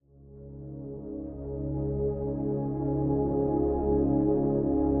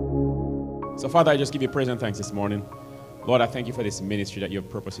So, Father, I just give you praise and thanks this morning. Lord, I thank you for this ministry that you have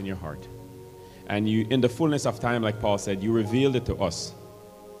purposed in your heart. And you, in the fullness of time, like Paul said, you revealed it to us.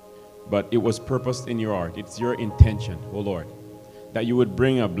 But it was purposed in your heart. It's your intention, oh Lord, that you would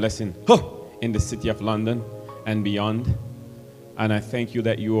bring a blessing in the city of London and beyond. And I thank you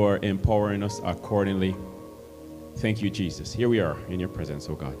that you are empowering us accordingly. Thank you, Jesus. Here we are in your presence,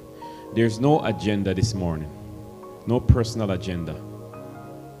 oh God. There's no agenda this morning, no personal agenda.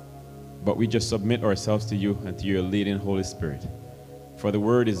 But we just submit ourselves to you and to your leading Holy Spirit. For the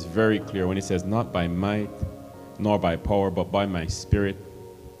word is very clear when it says, not by might, nor by power, but by my Spirit.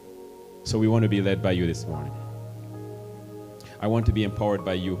 So we want to be led by you this morning. I want to be empowered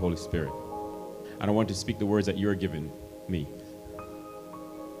by you, Holy Spirit. And I want to speak the words that you're giving me.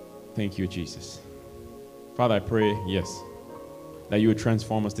 Thank you, Jesus. Father, I pray, yes, that you would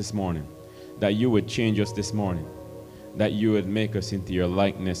transform us this morning, that you would change us this morning, that you would make us into your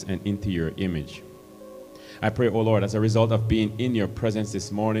likeness and into your image. I pray, oh Lord, as a result of being in your presence this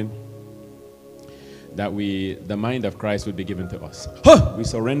morning, that the mind of Christ would be given to us. We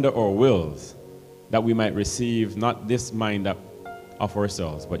surrender our wills, that we might receive not this mind of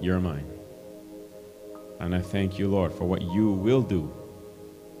ourselves, but your mind. And I thank you, Lord, for what you will do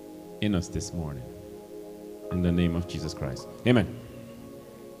in us this morning. In the name of Jesus Christ. Amen.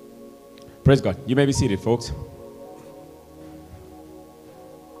 Praise God. You may be seated, folks.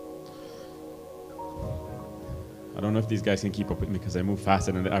 I don't know if these guys can keep up with me because I move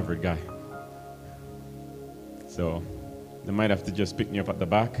faster than the average guy. So they might have to just pick me up at the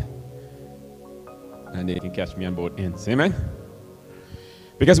back and they can catch me on both ends. Amen?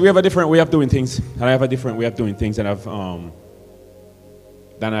 Because we have a different way of doing things, and I have a different way of doing things that I've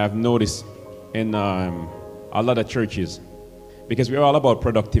noticed in a lot of churches. Because we're all about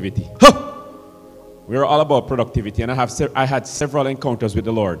productivity. We're all about productivity, and I had several encounters with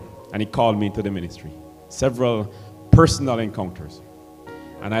the Lord, and He called me into the ministry. Several personal encounters.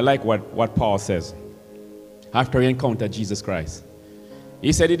 And I like what Paul says after he encountered Jesus Christ.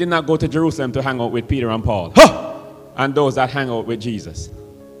 He said he did not go to Jerusalem to hang out with Peter and Paul and those that hang out with Jesus.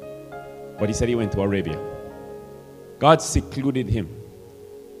 But he said he went to Arabia. God secluded him.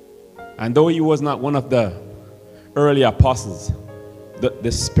 And though he was not one of the early apostles,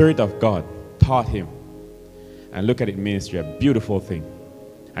 the Spirit of God taught him. And look at it, ministry, a beautiful thing.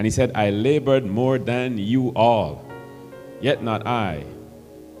 And he said, I labored more than you all, yet not I,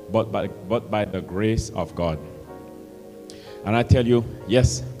 but by the grace of God. And I tell you,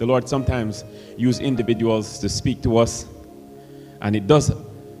 yes, the Lord sometimes uses individuals to speak to us, and it does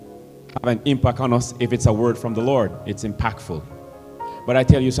have an impact on us if it's a word from the Lord. It's impactful. But I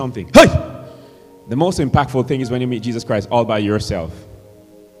tell you something. Hey! The most impactful thing is when you meet Jesus Christ all by yourself.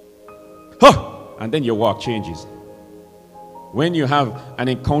 And then your walk changes. When you have an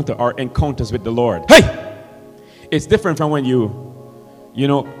encounter or encounters with the Lord, hey! It's different from when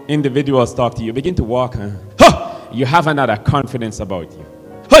individuals talk to you. Begin to walk. You have another confidence about you.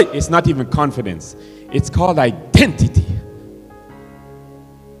 Hey! It's not even confidence. It's called identity.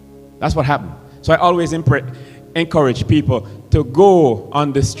 That's what happened. So I always encourage people to go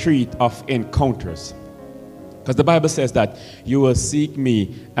on the street of encounters. Because the Bible says that you will seek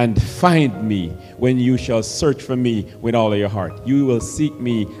me and find me when you shall search for me with all of your heart. You will seek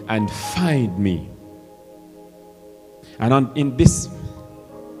me and find me. And in this,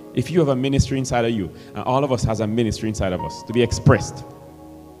 if you have a ministry inside of you, and all of us has a ministry inside of us to be expressed,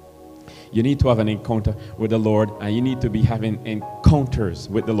 you need to have an encounter with the Lord, and you need to be having encounters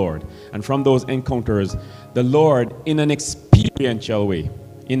with the Lord. And from those encounters, the Lord, in an experiential way,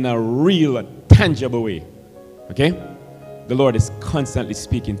 in a real, tangible way, okay? The Lord is constantly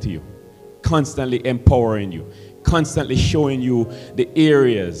speaking to you, constantly empowering you, constantly showing you the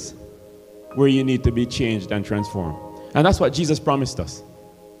areas where you need to be changed and transformed. And that's what Jesus promised us.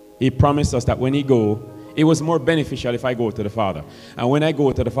 He promised us that when He go, it was more beneficial if I go to the Father. And when I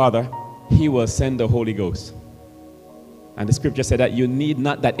go to the Father, He will send the Holy Ghost. And the scripture said that you need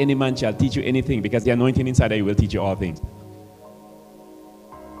not that any man shall teach you anything, because the anointing inside of you will teach you all things.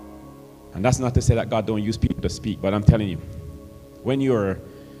 And that's not to say that God don't use people to speak, but I'm telling you, when you're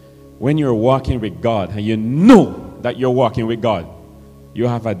walking with God and you know that you're walking with God, you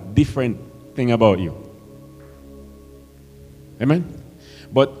have a different thing about you. Amen?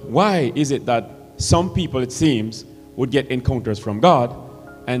 But why is it that some people, it seems, would get encounters from God,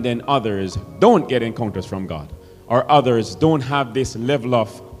 and then others don't get encounters from God? Or others don't have this level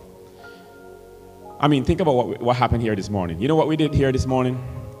of... think about what happened here this morning. You know what we did here this morning?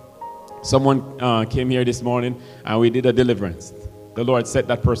 Someone came here this morning and we did a deliverance. The Lord set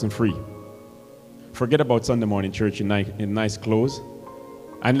that person free. Forget about Sunday morning church in nice clothes.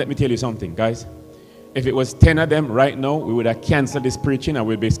 And let me tell you something, guys. If it was 10 of them right now, we would have canceled this preaching and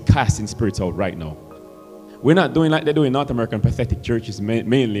we'd be casting spirits out right now. We're not doing like they do in North American pathetic churches,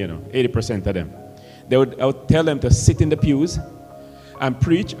 mainly, 80% of them. I would tell them to sit in the pews and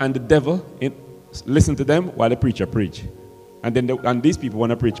preach, and the devil listen to them while the preacher preach. And these people want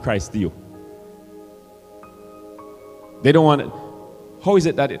to preach Christ to you. They don't want it. How is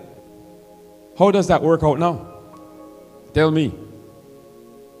it that how does that work out now? Tell me.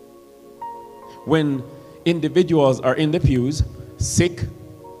 When individuals are in the pews, sick,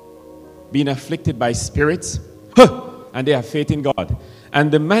 being afflicted by spirits, and they have faith in God.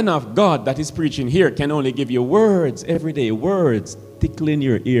 And the man of God that is preaching here can only give you words every day, words tickling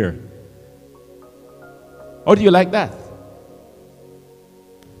your ear. How do you like that?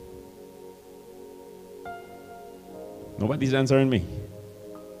 Nobody's answering me.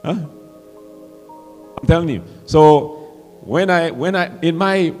 Huh? I'm telling you. So when I in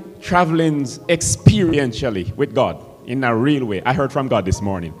my travelings experientially with God in a real way, I heard from God this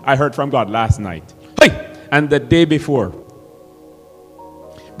morning. I heard from God last night. Hey! And the day before.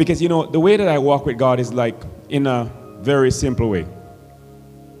 Because the way that I walk with God is like in a very simple way.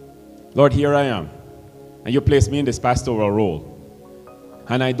 Lord, here I am. And you place me in this pastoral role.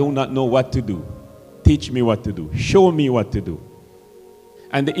 And I do not know what to do. Teach me what to do. Show me what to do.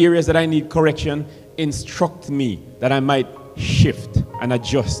 And the areas that I need correction, instruct me that I might shift and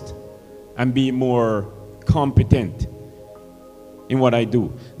adjust and be more competent in what I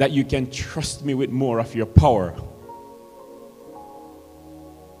do. That you can trust me with more of your power.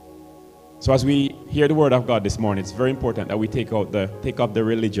 So as we hear the word of God this morning, it's very important that we take off the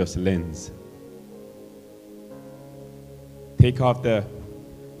religious lens. Take off the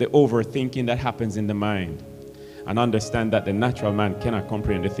overthinking that happens in the mind, and understand that the natural man cannot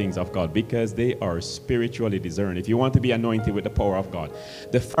comprehend the things of God because they are spiritually discerned. If you want to be anointed with the power of God,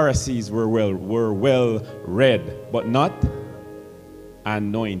 the Pharisees were well read, but not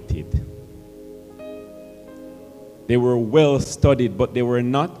anointed. They were well studied, but they were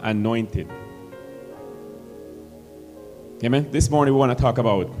not anointed. Amen. This morning we want to talk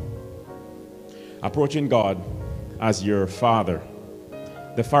about approaching God as your Father.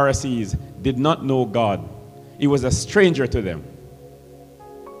 The Pharisees did not know God. He was a stranger to them.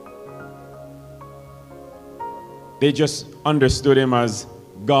 They just understood him as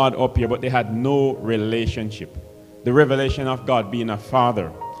God up here, but they had no relationship. The revelation of God being a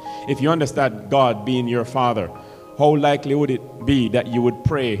father. If you understand God being your Father, how likely would it be that you would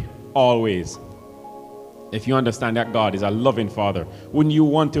pray always? If you understand that God is a loving Father, wouldn't you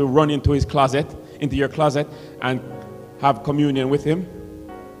want to run into your closet, and have communion with him?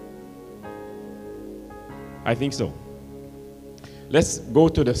 I think so. Let's go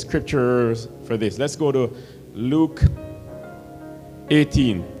to the scriptures for this. Let's go to Luke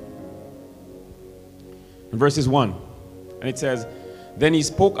 18, verses 1. And it says, "Then he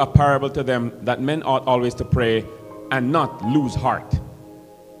spoke a parable to them that men ought always to pray and not lose heart."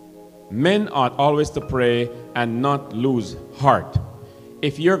 Men ought always to pray and not lose heart.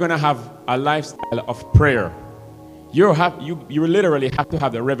 If you're going to have a lifestyle of prayer, you literally have to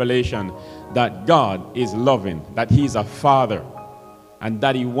have the revelation that God is loving, that he's a father, and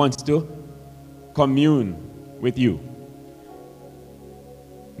that he wants to commune with you.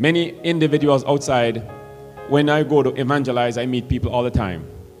 Many individuals outside, when I go to evangelize, I meet people all the time,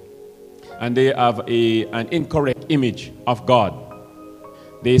 and they have an incorrect image of God.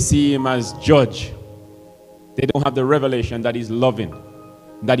 They see him as judge. They don't have the revelation that he's loving,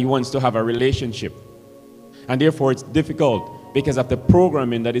 that he wants to have a relationship. And therefore it's difficult, because of the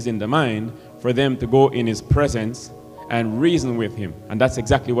programming that is in the mind, for them to go in his presence and reason with him. And that's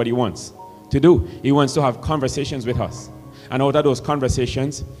exactly what he wants to do. He wants to have conversations with us. And out of those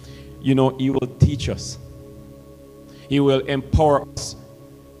conversations, he will teach us. He will empower us.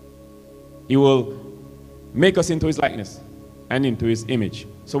 He will make us into his likeness and into his image.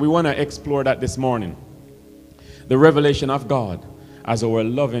 So we want to explore that this morning. The revelation of God as our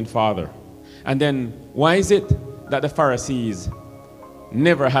loving Father. And then, why is it that the Pharisees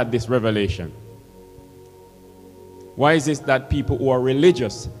never had this revelation? Why is it that people who are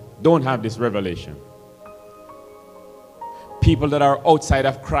religious don't have this revelation? People that are outside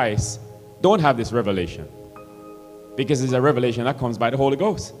of Christ don't have this revelation. Because it's a revelation that comes by the Holy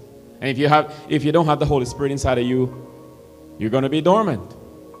Ghost. And if you don't have the Holy Spirit inside of you, you're going to be dormant.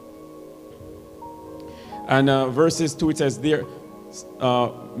 And verses 2, it says,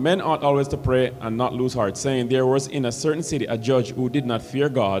 men ought always to pray and not lose heart, saying, there was in a certain city a judge who did not fear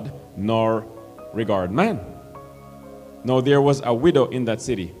God nor regard man. Now there was a widow in that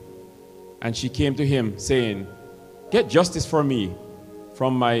city, and she came to him, saying, get justice for me,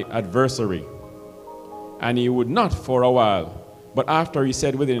 from my adversary. And he would not for a while. But after he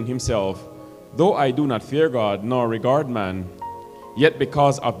said within himself, though I do not fear God, nor regard man, yet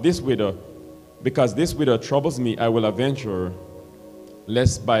because this widow troubles me, I will avenge her,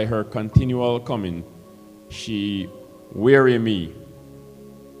 lest by her continual coming she weary me.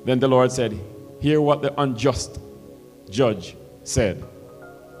 Then the Lord said, hear what the unjust judge said.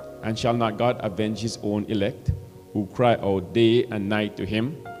 And shall not God avenge his own elect, who cry out day and night to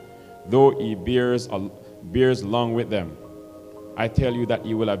him, though he bears long with them? I tell you that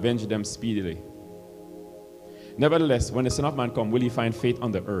he will avenge them speedily. Nevertheless, when the Son of Man come, will he find faith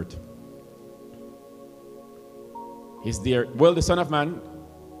on the earth? Will the Son of Man,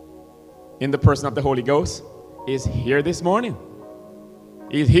 in the person of the Holy Ghost, is here this morning?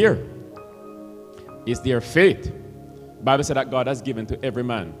 He's here. Is there faith? The Bible said that God has given to every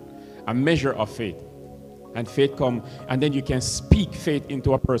man a measure of faith. And faith come, and then you can speak faith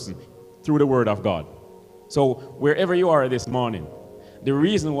into a person through the word of God. So wherever you are this morning, the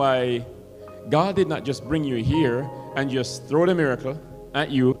reason why God did not just bring you here and just throw the miracle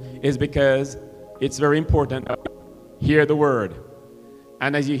at you is because it's very important to hear the word.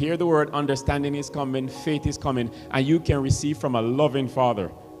 And as you hear the word, understanding is coming, faith is coming, and you can receive from a loving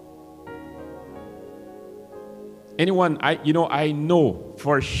Father. I know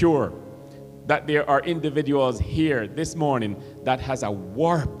for sure that there are individuals here this morning that has a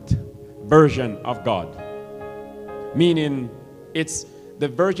warped version of God. Meaning it's the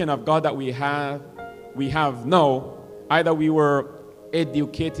version of God that we have now. Either we were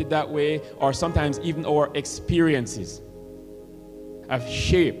educated that way, or sometimes even our experiences have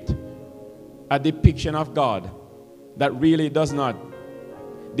shaped a depiction of God that really does not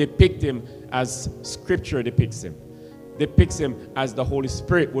depict him as Scripture depicts him as the Holy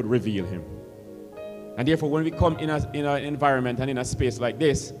Spirit would reveal him. And therefore, when we come in an environment and in a space like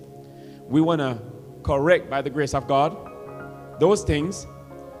this, we want to correct, by the grace of God, those things,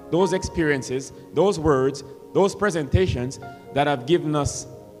 those experiences, those words, those presentations that have given us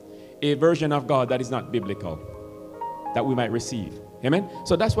a version of God that is not biblical, that we might receive. Amen?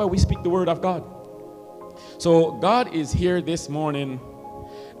 So that's why we speak the word of God. So God is here this morning,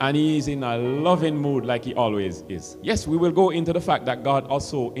 and he is in a loving mood like he always is. Yes, we will go into the fact that God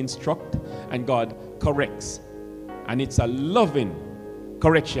also instructs and God corrects. And it's a loving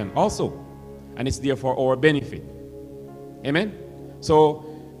correction also. And it's there for our benefit. Amen? So,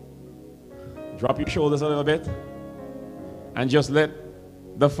 drop your shoulders a little bit and just let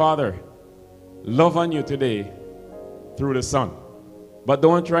the Father love on you today through the Son. But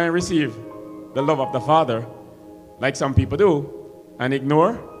don't try and receive the love of the Father like some people do and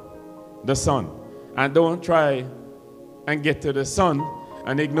ignore the Son. And don't try and get to the Son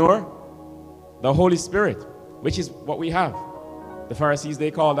and ignore the Holy Spirit, which is what we have. The Pharisees,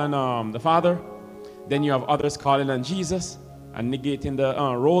 they called on the Father. Then you have others calling on Jesus and negating the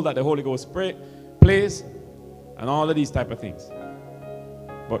role that the Holy Ghost plays, and all of these type of things.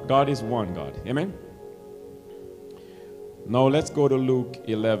 But God is one God. Amen? Now let's go to Luke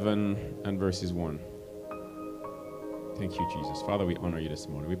 11 and verses 1. Thank you, Jesus. Father, we honor you this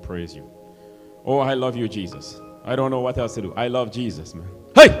morning. We praise you. Oh, I love you, Jesus. I don't know what else to do. I love Jesus, man.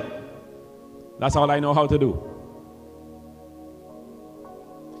 Hey! That's all I know how to do.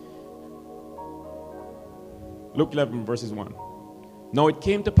 Luke 11 verses 1. Now it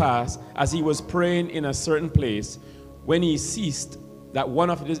came to pass, as he was praying in a certain place, when he ceased, that one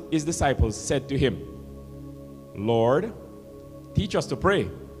of his disciples said to him, Lord, teach us to pray,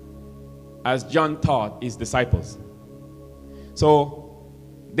 as John taught his disciples. So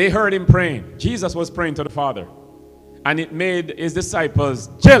they heard him praying. Jesus was praying to the Father. And it made his disciples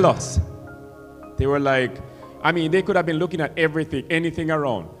jealous. They were like, they could have been looking at everything, anything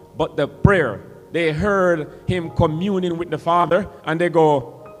around. But the prayer, they heard him communing with the Father, and they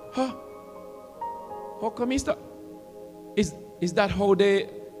go, huh? How come is that how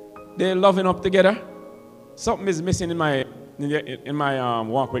they're loving up together? Something is missing in my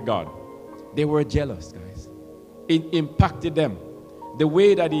walk with God. They were jealous, guys. It impacted them. The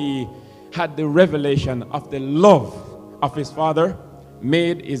way that he had the revelation of the love of his Father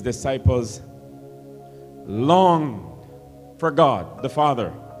made his disciples long for God, the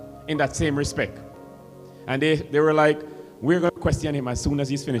Father, in that same respect. And they were like, we're going to question him as soon as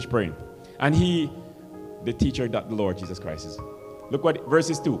he's finished praying. And the teacher that the Lord Jesus Christ is. Look what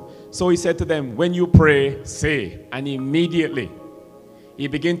verses 2. So he said to them, when you pray, say. And immediately he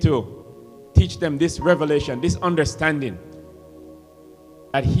began to teach them this revelation, this understanding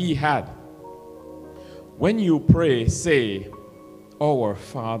that he had. When you pray, say, Our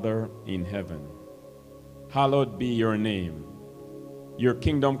Father in heaven, hallowed be your name. your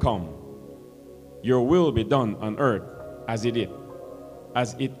kingdom come, your will be done on earth as it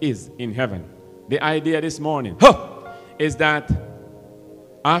is in heaven. The idea this morning is that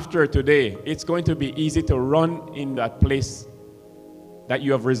after today, it's going to be easy to run in that place that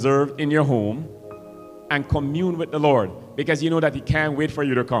you have reserved in your home and commune with the Lord, because you know that He can't wait for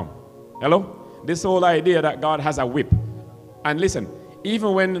you to come. Hello? This whole idea that God has a whip. And listen,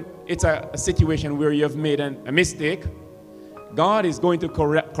 even when it's a situation where you have made a mistake, God is going to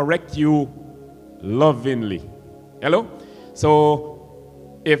correct you lovingly. Hello?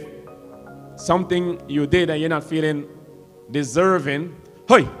 So if something you did and you're not feeling deserving,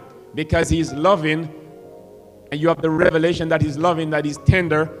 because He's loving and you have the revelation that He's loving, that He's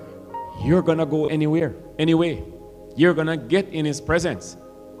tender, you're going to go anyway. You're going to get in His presence.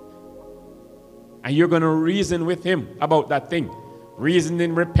 And you're going to reason with Him about that thing. Reason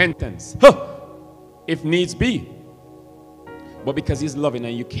in repentance, if needs be. But because He's loving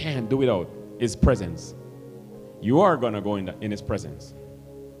and you can't do without His presence, you are going to go in His presence.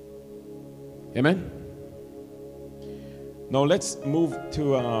 Amen? Now let's move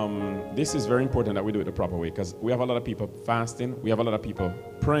to, this is very important that we do it the proper way, because we have a lot of people fasting, we have a lot of people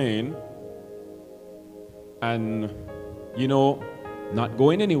praying, and, you know, not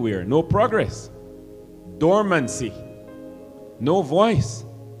going anywhere, no progress, dormancy, no voice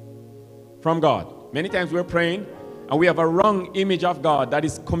from God. Many times we're praying and we have a wrong image of God that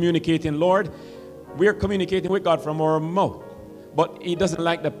is communicating. Lord, we're communicating with God from our mouth, but He doesn't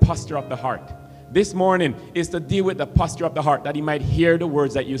like the posture of the heart. This morning is to deal with the posture of the heart, that He might hear the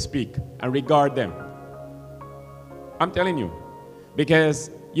words that you speak and regard them. I'm telling you,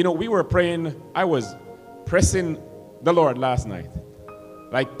 because, you know, we were praying, I was pressing the Lord last night,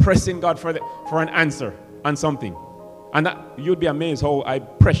 like pressing God for an answer on something. And that, you'd be amazed how I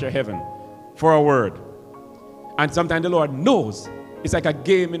pressure heaven for a word. And sometimes the Lord knows. It's like a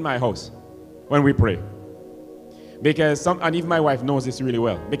game in my house when we pray. Because and even my wife knows this really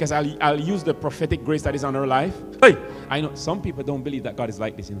well. Because I'll use the prophetic grace that is on her life. I know some people don't believe that God is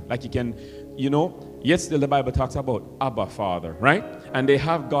like this. You know? Like you can, you know, yet still the Bible talks about Abba Father, right? And they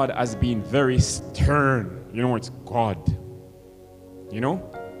have God as being very stern. You know, it's God. You know?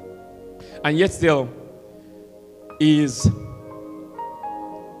 And yet still, He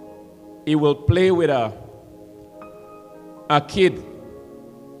will play with a kid.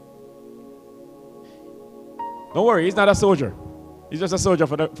 Don't worry, he's not a soldier. He's just a soldier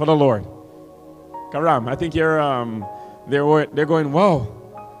for the Lord. Karam, I think you're they're going, wow.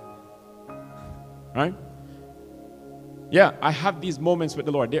 Right? Yeah, I have these moments with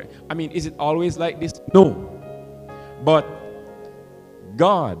the Lord. I mean, is it always like this? No. But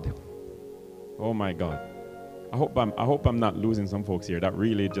God, oh my God. I hope I'm not losing some folks here that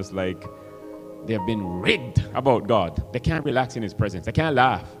really just like they have been rigged about God. They can't relax in His presence. They can't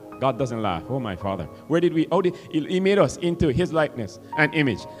laugh. God doesn't laugh. Oh my Father. Where did we? He made us into His likeness and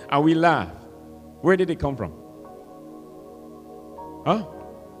image, and we laugh. Where did it come from? Huh?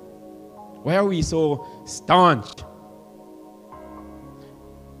 Why are we so staunch?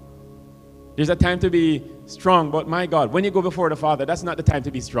 There's a time to be strong, but my God, when you go before the Father, that's not the time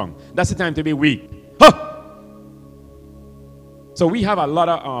to be strong. That's the time to be weak. Huh! So we have a lot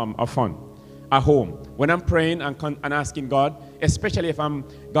of fun at home. When I'm praying and asking God, especially if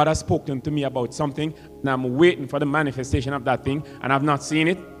God has spoken to me about something, and I'm waiting for the manifestation of that thing, and I've not seen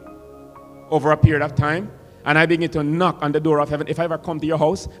it over a period of time, and I begin to knock on the door of heaven. If I ever come to your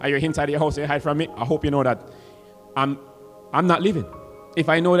house, and you're inside your house and you hide from me, I hope you know that I'm not leaving. If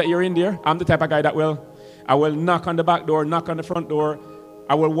I know that you're in there, I'm the type of guy that I will knock on the back door, knock on the front door,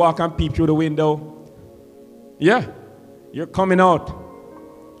 I will walk and peep through the window. Yeah, you're coming out.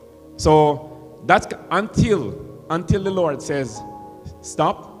 So that's until the Lord says,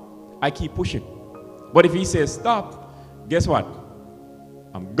 stop, I keep pushing. But if He says stop, guess what?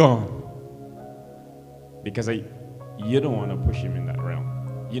 I'm gone. Because you don't want to push Him in that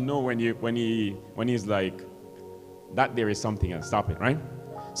realm. You know when He's like, that there is something and stop it, right?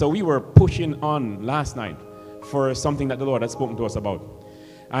 So we were pushing on last night for something that the Lord had spoken to us about.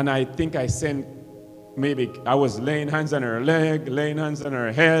 And I think I sent, maybe I was laying hands on her leg, laying hands on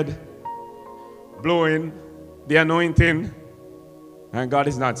her head, blowing the anointing, and God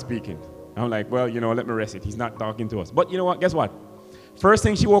is not speaking. I'm like, well, you know, let me rest it. He's not talking to us. But you know what? Guess what? First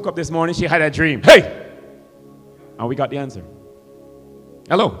thing she woke up this morning, she had a dream. Hey! And we got the answer.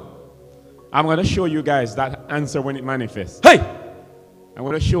 Hello. I'm going to show you guys that answer when it manifests. Hey! I'm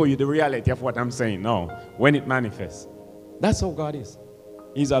going to show you the reality of what I'm saying now, when it manifests. That's how God is.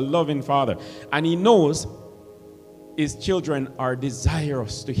 He's a loving Father. And He knows His children are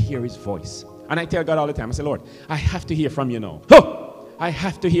desirous to hear His voice. And I tell God all the time, I say, Lord, I have to hear from you now. I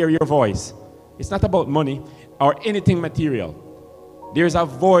have to hear your voice. It's not about money or anything material. There's a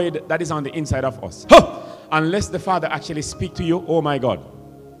void that is on the inside of us. Huh! Unless the Father actually speak to you, oh my God.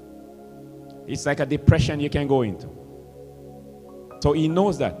 It's like a depression you can go into. So he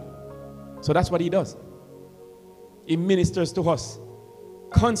knows that. So that's what he does. He ministers to us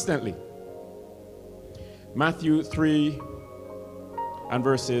constantly. Matthew 3 and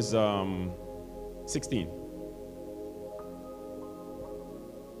verses 16.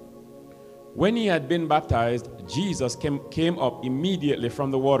 When he had been baptized, Jesus came up immediately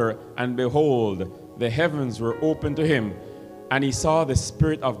from the water, and behold, the heavens were opened to him, and he saw the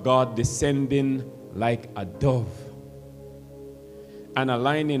Spirit of God descending like a dove and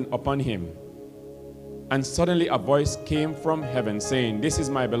alighting upon him. And suddenly a voice came from heaven saying, "This is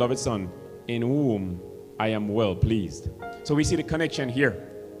my beloved Son, in whom I am well pleased." So we see the connection here.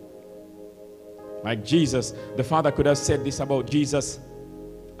 Like Jesus, the Father could have said this about Jesus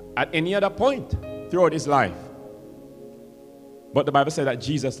at any other point throughout his life. But the Bible said that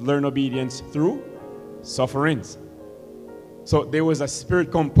Jesus learned obedience through sufferings. So there was a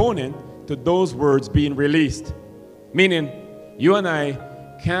spirit component to those words being released. Meaning, you and I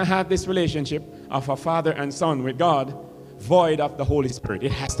can't have this relationship of a father and son with God void of the Holy Spirit.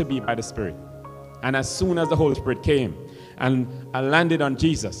 It has to be by the Spirit. And as soon as the Holy Spirit came and landed on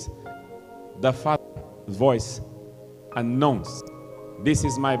Jesus, the Father's voice announced, "This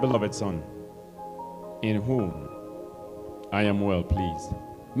is my beloved Son, in whom I am well pleased."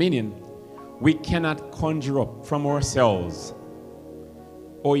 Meaning, we cannot conjure up from ourselves,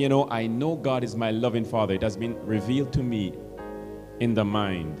 "Oh, you know, I know God is my loving Father. It has been revealed to me in the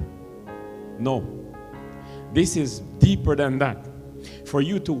mind." No. This is deeper than that. For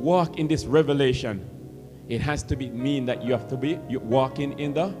you to walk in this revelation, it has to mean that you have to be walking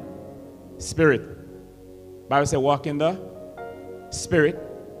in the Spirit. Bible says, walk in the Spirit,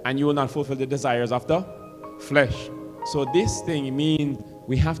 and you will not fulfill the desires of the flesh. So this thing means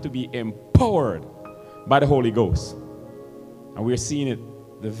we have to be empowered by the Holy Ghost. And we're seeing it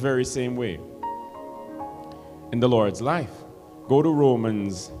the very same way in the Lord's life. Go to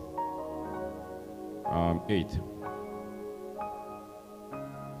Romans 8.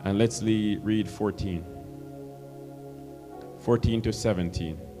 And let's read 14 to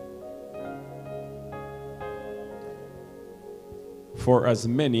 17. For as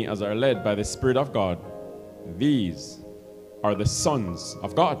many as are led by the Spirit of God, these are the sons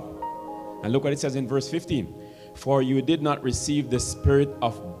of God. And look what it says in verse 15. For you did not receive the spirit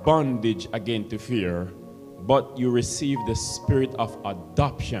of bondage again to fear, but you received the spirit of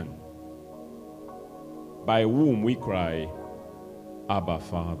adoption, by whom we cry, Abba,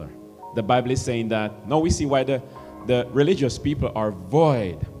 Father. The Bible is saying that. Now we see why the religious people are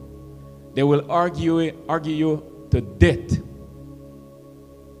void. They will argue you to death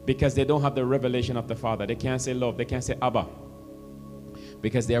because they don't have the revelation of the Father. They can't say love. They can't say Abba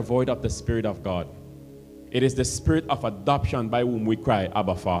because they are void of the Spirit of God. It is the spirit of adoption by whom we cry,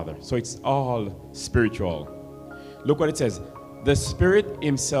 Abba, Father. So it's all spiritual. Look what it says. The Spirit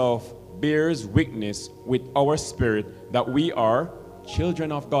himself bears witness with our spirit that we are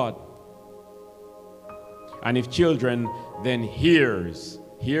children of God. And if children, then heirs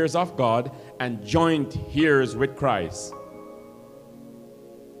of God, and joint heirs with Christ.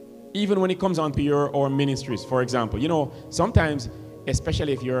 Even when it comes on to our ministries, for example, you know, sometimes,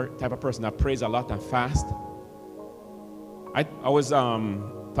 especially if you're the type of person that prays a lot and fast. I was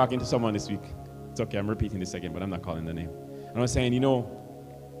talking to someone this week. It's okay, I'm repeating this again, but I'm not calling the name. And I was saying, you know,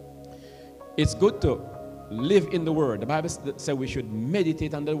 it's good to live in the Word. The Bible says we should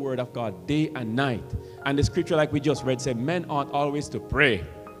meditate on the Word of God day and night. And the scripture, like we just read, said men ought always to pray,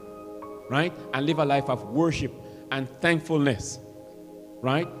 right? And live a life of worship and thankfulness,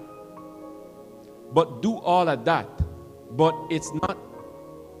 right? But do all of that. But it's not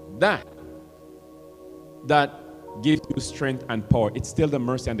that gives you strength and power. It's still the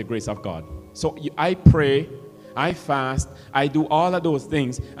mercy and the grace of God. So I pray, I fast, I do all of those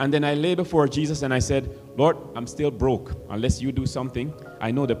things, and then I lay before Jesus and I said, Lord, I'm still broke. Unless you do something,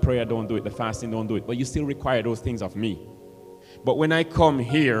 I know the prayer don't do it, the fasting don't do it, but you still require those things of me. But when I come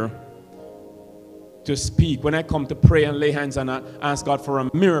here to speak, when I come to pray and lay hands and ask God for a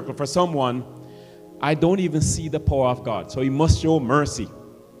miracle for someone, I don't even see the power of God. So He must show mercy.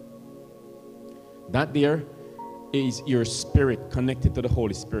 That there is your spirit connected to the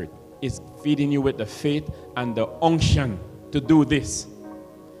Holy Spirit. It's feeding you with the faith and the unction to do this.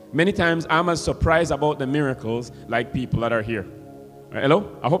 Many times I'm as surprised about the miracles like people that are here.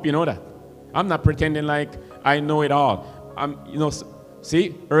 Hello? I hope you know that. I'm not pretending like I know it all.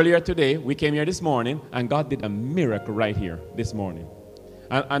 See, earlier today we came here this morning and God did a miracle right here this morning.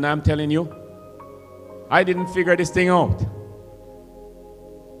 And I'm telling you, I didn't figure this thing out.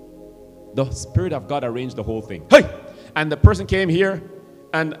 The Spirit of God arranged the whole thing. Hey! And the person came here,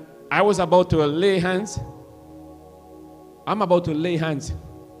 and I was about to lay hands. I'm about to lay hands.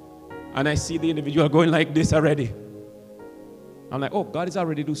 And I see the individual going like this already. I'm like, oh, God is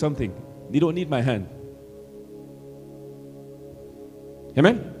already doing something. They don't need my hand.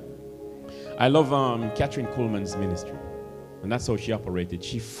 Amen? I love Catherine Kuhlman's ministry. And that's how she operated.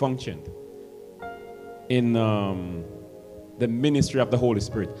 She functioned in the ministry of the Holy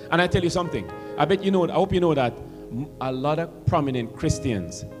Spirit. And I tell you something. I hope you know that a lot of prominent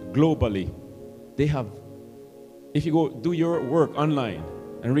Christians globally, they have, if you go do your work online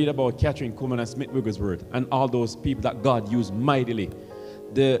and read about Catherine Kuhlman and Smith Wigglesworth and all those people that God used mightily,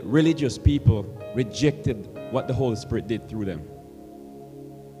 the religious people rejected what the Holy Spirit did through them.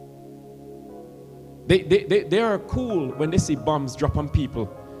 They are cool when they see bombs drop on people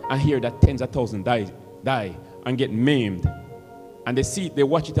and hear that tens of thousands die and get maimed. And they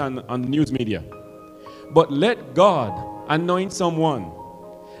watch it on the news media. But let God anoint someone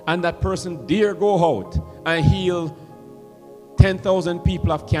and that person dare go out and heal 10,000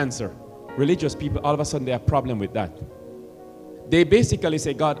 people of cancer. Religious people, all of a sudden they have a problem with that. They basically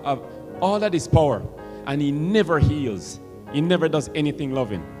say, God, all of this power, and He never heals. He never does anything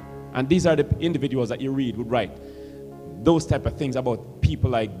loving. And these are the individuals that you read would write those type of things about people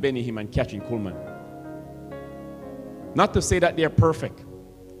like Benny Hinn and Catherine Kuhlman. Not to say that they're perfect.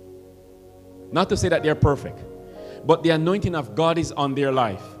 Not to say that they're perfect. But the anointing of God is on their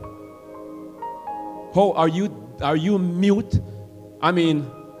life. How are you mute? I mean,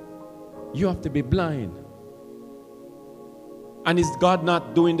 you have to be blind. And is God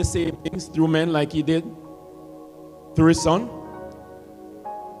not doing the same things through men like He did through His Son?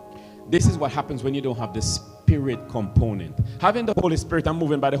 This is what happens when you don't have the Spirit component. Having the Holy Spirit and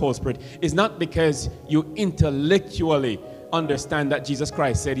moving by the Holy Spirit is not because you intellectually understand that Jesus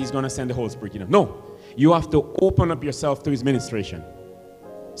Christ said He's going to send the Holy Spirit. No, you have to open up yourself to His ministration.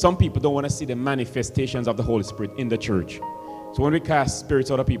 Some people don't want to see the manifestations of the Holy Spirit in the church. So when we cast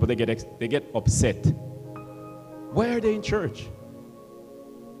spirits out of people, they get upset. Why are they in church?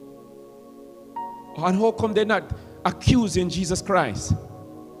 And how come they're not accusing Jesus Christ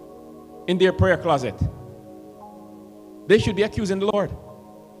in their prayer closet? They should be accusing the Lord.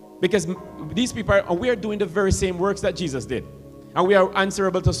 Because these people we are doing the very same works that Jesus did. And we are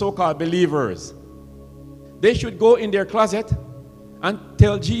answerable to so-called believers. They should go in their closet and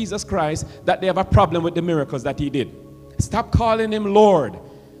tell Jesus Christ that they have a problem with the miracles that He did. Stop calling Him Lord.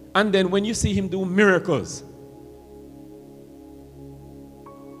 And then when you see Him do miracles,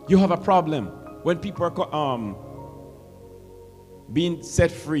 you have a problem. When people are being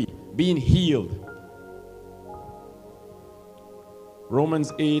set free, being healed.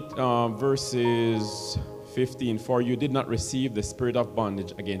 Romans 8 verses 15. For you did not receive the spirit of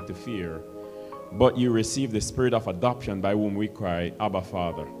bondage again to fear, but you received the spirit of adoption by whom we cry, Abba,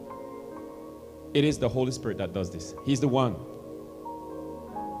 Father. It is the Holy Spirit that does this. He's the one.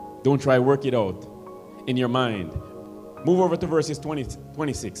 Don't try to work it out in your mind. Move over to verses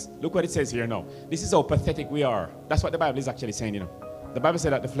 26. Look what it says here now. This is how pathetic we are. That's what the Bible is actually saying, The Bible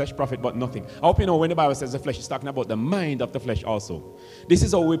said that the flesh profit but nothing. I hope you know when the Bible says the flesh is talking about the mind of the flesh also. This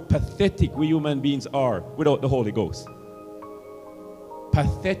is how pathetic we human beings are without the Holy Ghost.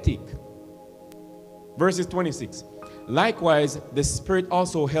 Pathetic. Verses 26. Likewise, the Spirit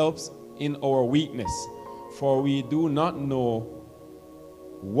also helps in our weakness, for we do not know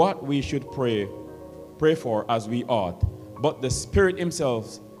what we should pray for as we ought, but the Spirit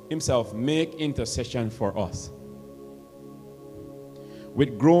himself make intercession for us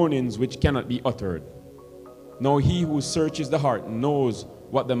with groanings which cannot be uttered. Now He who searches the heart knows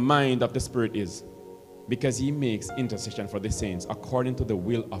what the mind of the Spirit is, because He makes intercession for the saints according to the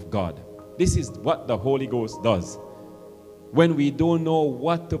will of God. This is what the Holy Ghost does. When we don't know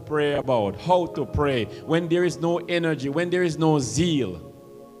what to pray about, how to pray, when there is no energy, when there is no zeal.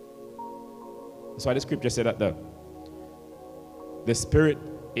 That's why the scripture said that the spirit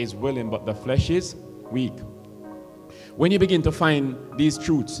is willing, but the flesh is weak. When you begin to find these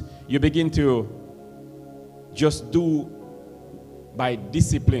truths, you begin to just do by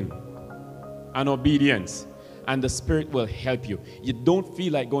discipline and obedience, and the Spirit will help you. You don't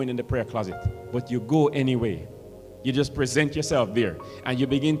feel like going in the prayer closet, but you go anyway. You just present yourself there, and you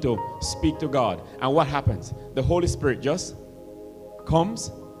begin to speak to God. And what happens? The Holy Spirit just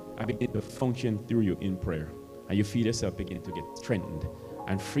comes and begins to function through you in prayer. And you feel yourself begin to get strengthened,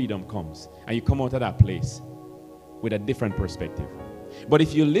 and freedom comes. And you come out of that place with a different perspective. But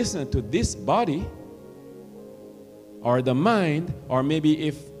if you listen to this body, or the mind, or maybe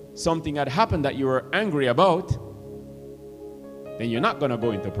if something had happened that you were angry about, then you're not going to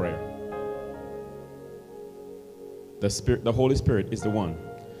go into prayer. The Holy Spirit is the one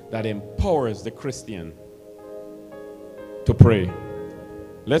that empowers the Christian to pray.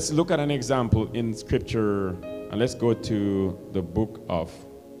 Let's look at an example in Scripture, and let's go to the book of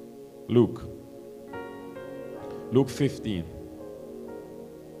Luke. Luke 15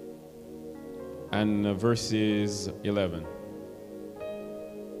 and verses 11.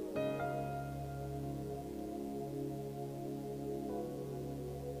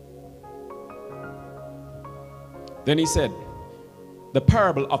 Then he said, the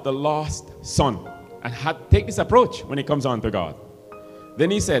parable of the lost son, and take this approach when it comes on to God.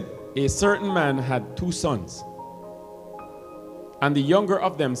 Then he said, a certain man had 2 sons. And the younger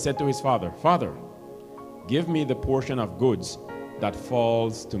of them said to his father, Father, give me the portion of goods that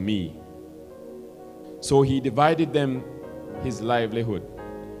falls to me. So he divided them his livelihood.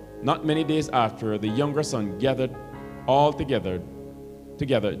 Not many days after, the younger son gathered all together,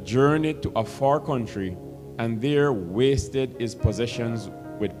 journeyed to a far country, and there wasted his possessions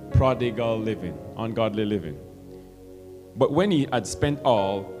with prodigal living, ungodly living. But when he had spent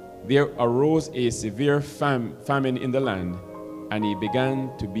all, there arose a severe famine in the land, and he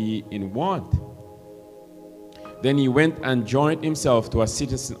began to be in want. Then he went and joined himself to a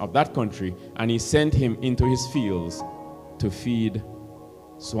citizen of that country, and he sent him into his fields to feed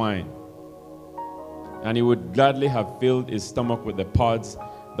swine. And he would gladly have filled his stomach with the pods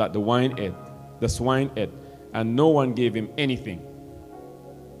that the swine ate, and no one gave him anything.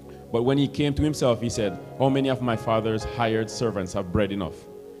 But when he came to himself, he said, how many of my father's hired servants have bread enough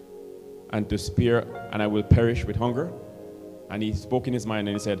and to spare, and I will perish with hunger? And he spoke in his mind,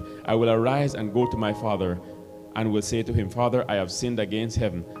 and he said, I will arise and go to my father, and will say to him, Father, I have sinned against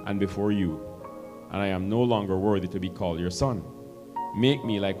heaven and before you, and I am no longer worthy to be called your son. Make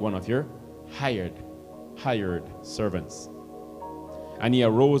me like one of your hired servants. And he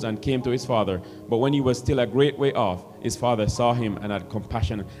arose and came to his father. But when he was still a great way off, his father saw him and had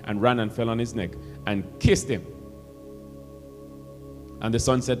compassion, and ran and fell on his neck and kissed him. And the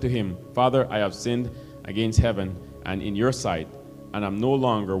son said to him, Father, I have sinned against heaven and in your sight, and am no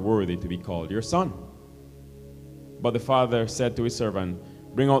longer worthy to be called your son. But the father said to his servant,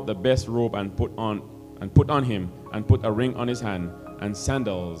 bring out the best robe and put on him, and put a ring on his hand and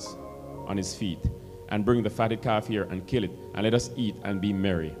sandals on his feet. And bring the fatted calf here and kill it, and let us eat and be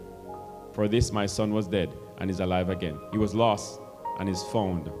merry. For this my son was dead and is alive again. He was lost and is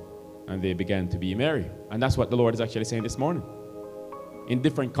found. And they began to be merry. And that's what the Lord is actually saying this morning. In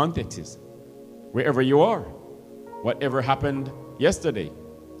different contexts, wherever you are, whatever happened yesterday,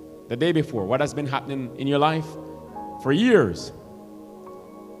 the day before, what has been happening in your life for years.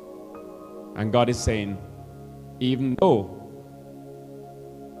 And God is saying, even though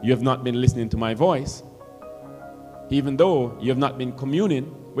you have not been listening to my voice, even though you have not been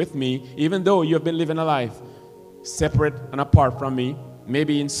communing with me, even though you have been living a life separate and apart from me,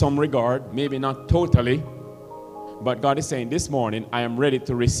 maybe in some regard, maybe not totally, but God is saying this morning, I am ready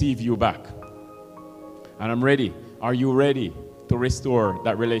to receive you back. And I'm ready. Are you ready to restore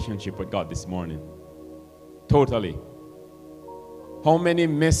that relationship with God this morning? Totally. How many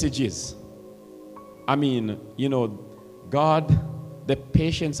messages? I mean, God, the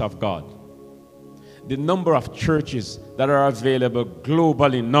patience of God, the number of churches that are available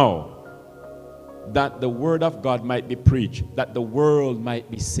globally now, that the word of God might be preached, that the world might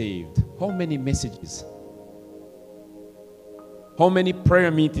be saved. How many messages? How many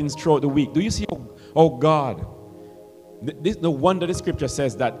prayer meetings throughout the week? Do you see, oh God, no wonder the scripture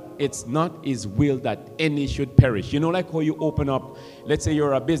says that it's not his will that any should perish. Like how you open up, let's say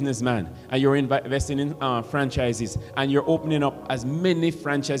you're a businessman and you're investing in franchises, and you're opening up as many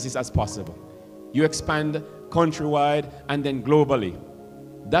franchises as possible. You expand countrywide and then globally.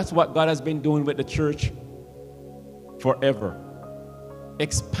 That's what God has been doing with the church forever.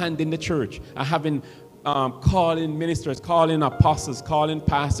 Expanding the church and having calling ministers, calling apostles, calling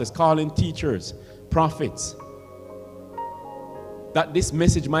pastors, calling teachers, prophets. That this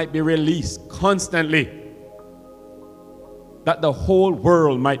message might be released constantly, that the whole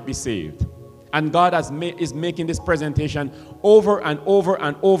world might be saved. And God is making this presentation over and over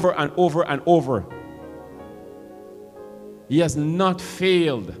and over and over and over. He has not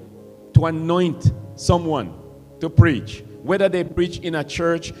failed to anoint someone to preach, whether they preach in a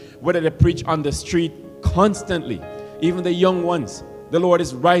church, whether they preach on the street, constantly. Even the young ones, the Lord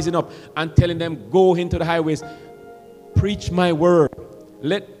is rising up and telling them, go into the highways, preach my word.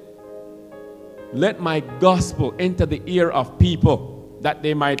 Let my gospel enter the ear of people, that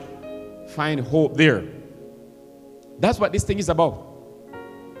they might find hope there. That's what this thing is about.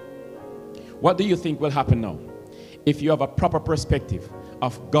 What do you think will happen now if you have a proper perspective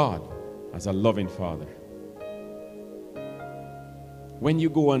of God as a loving Father? When you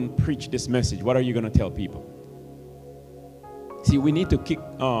go and preach this message, what are you going to tell people? See, we need to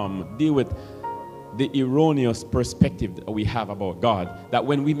deal with the erroneous perspective that we have about God, that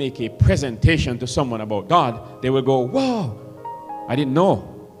when we make a presentation to someone about God, they will go, wow, I didn't know.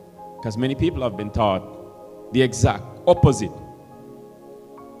 Because many people have been taught the exact opposite.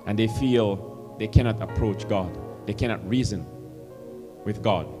 And they feel they cannot approach God. They cannot reason with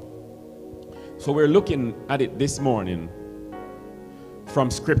God. So we're looking at it this morning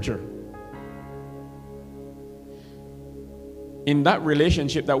from Scripture. In that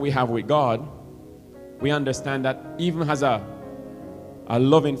relationship that we have with God, we understand that even as a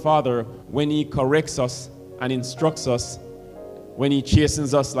loving Father, when He corrects us and instructs us, when He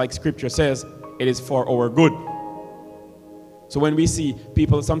chastens us, like Scripture says, it is for our good. So when we see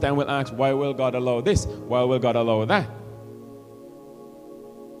people, sometimes will ask, why will God allow this? Why will God allow that?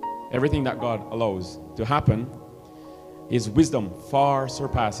 Everything that God allows to happen, His wisdom far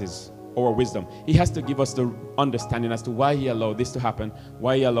surpasses our wisdom. He has to give us the understanding as to why He allowed this to happen,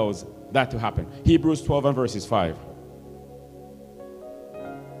 why He allows that to happen. Hebrews 12 and verses 5.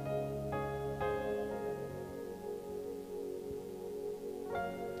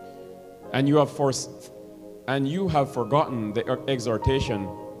 And you have forgotten the exhortation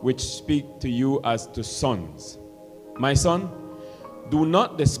which speak to you as to sons. My son, do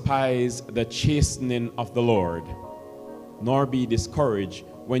not despise the chastening of the Lord, nor be discouraged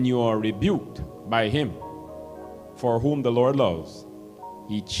when you are rebuked by Him. For whom the Lord loves,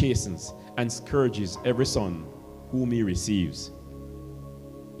 He chastens and scourges every son whom He receives.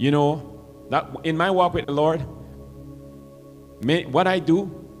 You know, that in my walk with the Lord, what I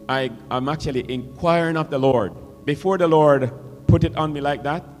do, I'm actually inquiring of the Lord. Before the Lord put it on me like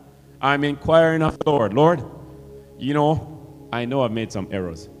that, I'm inquiring of the Lord. Lord, you know I've made some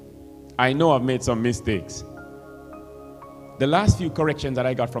errors. I know I've made some mistakes. The last few corrections that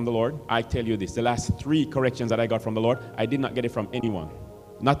I got from the Lord, I tell you this, the last 3 corrections that I got from the Lord, I did not get it from anyone.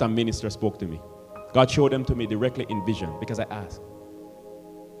 Not a minister spoke to me. God showed them to me directly in vision because I asked.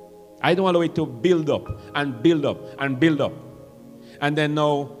 I don't allow it to build up and build up and build up. And then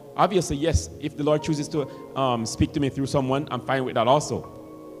now, obviously, yes, if the Lord chooses to speak to me through someone, I'm fine with that also.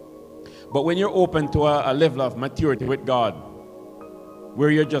 But when you're open to a level of maturity with God, where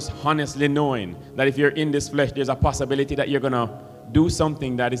you're just honestly knowing that if you're in this flesh, there's a possibility that you're going to do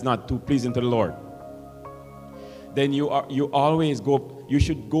something that is not too pleasing to the Lord, then you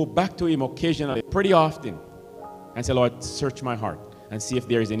should go back to Him occasionally, pretty often, and say, Lord, search my heart and see if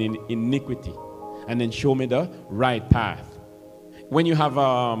there is any iniquity, and then show me the right path. When you have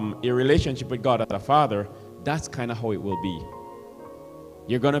a relationship with God as a Father, that's kind of how it will be.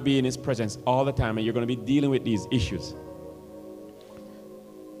 You're going to be in His presence all the time, and you're going to be dealing with these issues.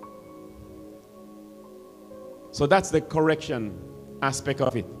 So that's the correction aspect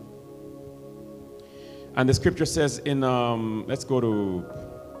of it. And the Scripture says in, let's go to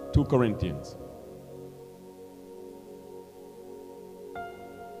 2 Corinthians.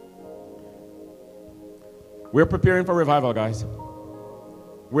 We're preparing for revival, guys.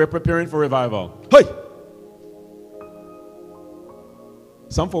 We're preparing for revival. Hey!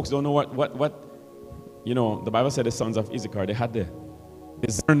 Some folks don't know what you know, the Bible said the sons of Issachar, they had the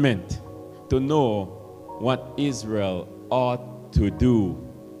discernment to know what Israel ought to do.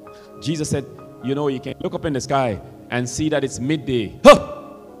 Jesus said, you know, you can look up in the sky and see that it's midday.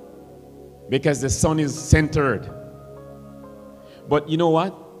 Huh! Because the sun is centered. But you know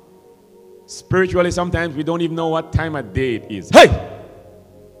what? Spiritually, sometimes we don't even know what time of day it is. Hey!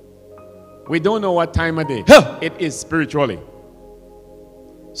 We don't know what time of day it is spiritually.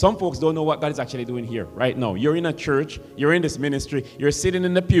 Some folks don't know what God is actually doing here right now. You're in a church, you're in this ministry, you're sitting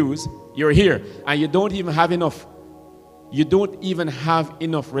in the pews, you're here, and you don't even have enough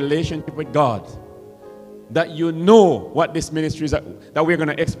relationship with God that you know what this ministry is that we're going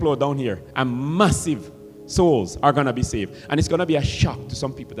to explore down here, and massive souls are going to be saved. And it's going to be a shock to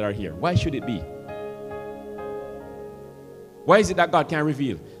some people that are here. Why should it be? Why is it that God can't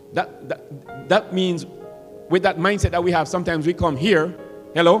reveal? That means with that mindset that we have, sometimes we come here,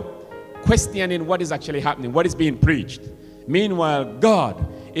 hello, questioning what is actually happening, what is being preached. Meanwhile, God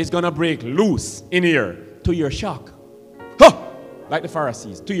is going to break loose in here to your shock. Huh! Like the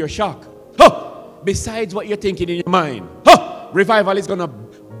Pharisees, to your shock. Huh! Besides what you're thinking in your mind, huh! Revival is going to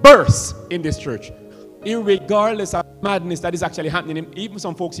burst in this church. Irregardless of madness that is actually happening, even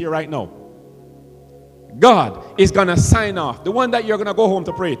some folks here right now. God is going to sign off, the one that you're going to go home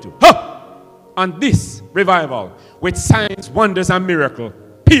to pray to, huh! on this revival with signs, wonders, and miracles.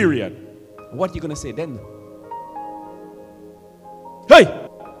 Period. What are you going to say then? Hey!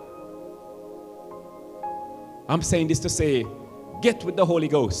 I'm saying this to say, get with the Holy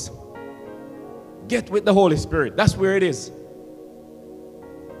Ghost. Get with the Holy Spirit. That's where it is.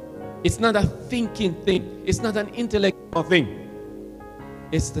 It's not a thinking thing. It's not an intellectual thing.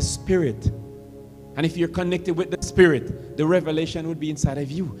 It's the Spirit. And if you're connected with the Spirit, the revelation would be inside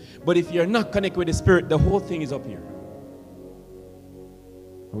of you. But if you're not connected with the Spirit, the whole thing is up here.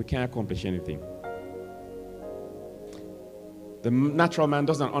 And we can't accomplish anything. The natural man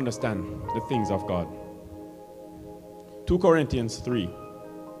doesn't understand the things of God. 2 Corinthians 3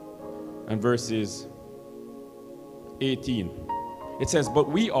 and verses 18. It says, but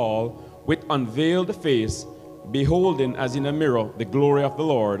we all, with unveiled face, beholding as in a mirror the glory of the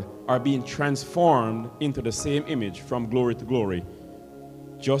Lord, are being transformed into the same image from glory to glory,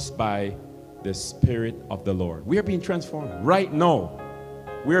 just by the Spirit of the Lord. We are being transformed right now.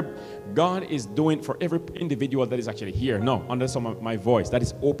 God is doing for every individual that is actually here now, under some of my voice, that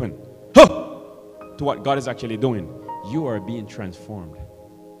is open to what God is actually doing. You are being transformed.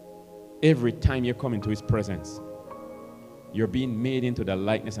 Every time you come into His presence, you're being made into the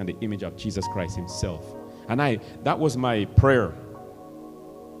likeness and the image of Jesus Christ Himself. And that was my prayer.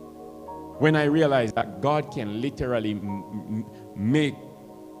 When I realized that God can literally make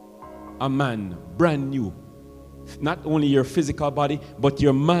a man brand new. Not only your physical body, but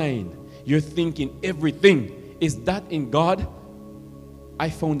your mind, your thinking, everything. Is that in God?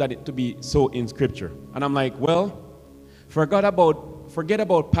 I found that it to be so in Scripture. And I'm like, well, forget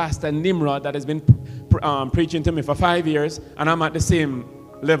about Pastor Nimrod that has been preaching to me for 5 years, and I'm at the same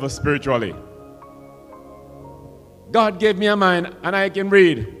level spiritually. God gave me a mind, and I can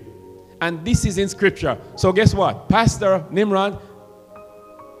read. And this is in Scripture. So guess what? Pastor Nimrod,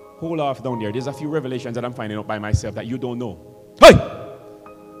 hold off down there. There's a few revelations that I'm finding out by myself that you don't know. Hey!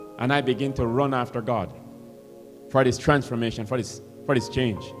 And I begin to run after God for this transformation, for this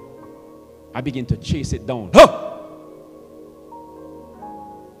change. I begin to chase it down. Huh!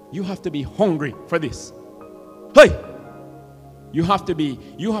 You have to be hungry for this. Hey! You have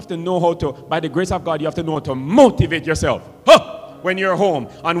to know how to, by the grace of God, you have to know how to motivate yourself. Huh! When you're home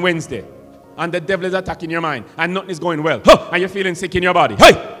on Wednesday and the devil is attacking your mind and nothing is going well. Huh! And you're feeling sick in your body.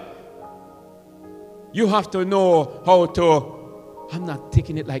 Hey! You have to know how to, I'm not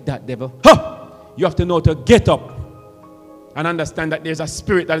taking it like that, devil. Huh! You have to know to get up and understand that there's a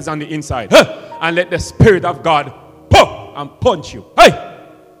spirit that is on the inside. Huh! And let the Spirit of God and punch you. Hey!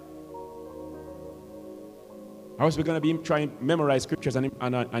 Or else we're going to be trying to memorize scriptures and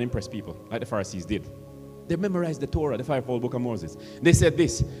impress people, like the Pharisees did. They memorized the Torah, the fivefold book of Moses. They said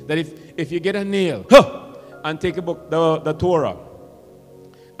this, that if you get a nail and take a book, the Torah,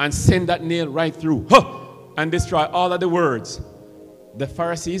 and send that nail right through and destroy all of the words, the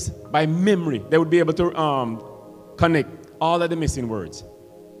Pharisees, by memory, they would be able to connect all of the missing words.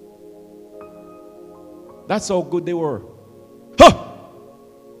 That's how good they were.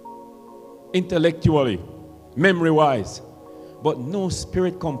 Intellectually, memory-wise, but no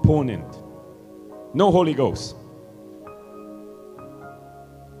spirit component, no Holy Ghost.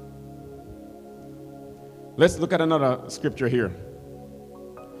 Let's look at another scripture here.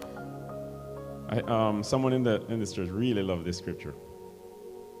 Someone in this church really loved this scripture,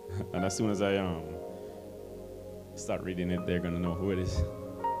 and as soon as I start reading it, they're gonna know who it is.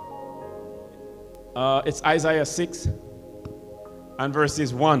 It's Isaiah 6 and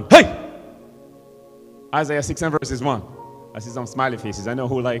verses 1. Hey! Isaiah 6 and verses 1. I see some smiley faces. I know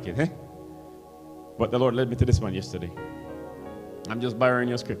who like it. Eh? But the Lord led me to this one yesterday. I'm just borrowing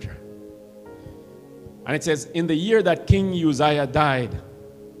your scripture. And it says, in the year that King Uzziah died.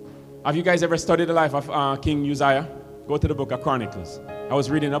 Have you guys ever studied the life of King Uzziah? Go to the book of Chronicles. I was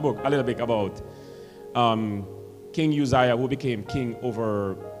reading a little bit about King Uzziah, who became king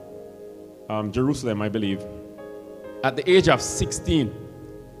over Jerusalem, I believe, at the age of 16.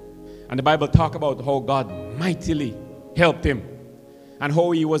 And the Bible talk about how God mightily helped him. And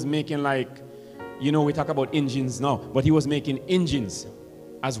how he was making, like, you know, we talk about engines now, but he was making engines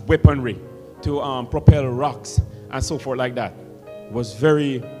as weaponry to propel rocks and so forth like that.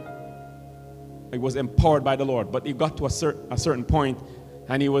 It was empowered by the Lord. But he got to a certain point,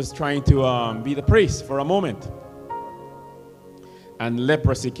 and he was trying to be the priest for a moment. And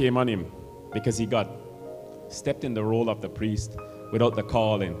leprosy came on him because he stepped in the role of the priest without the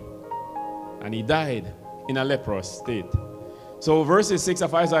calling. And he died in a leprous state. So verses 6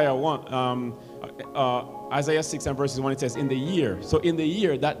 of Isaiah 1, Isaiah 6 and verses 1, it says, in the year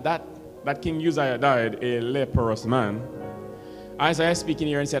that King Uzziah died, a leprous man, Isaiah speaking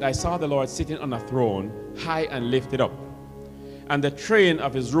here and said, I saw the Lord sitting on a throne, high and lifted up, and the train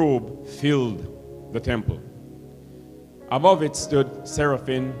of his robe filled the temple. Above it stood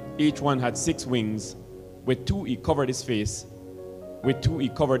seraphim. Each one had 6 wings. With 2 he covered his face, with 2 he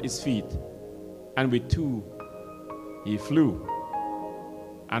covered his feet, and with 2 he flew.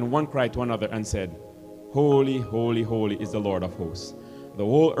 And one cried to another and said, Holy, holy, holy is the Lord of hosts. The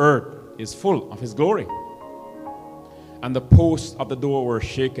whole earth is full of his glory. And the posts of the door were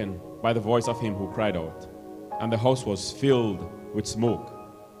shaken by the voice of him who cried out, and the house was filled with smoke.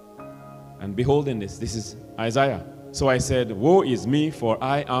 And beholding this is Isaiah. So I said, Woe is me, for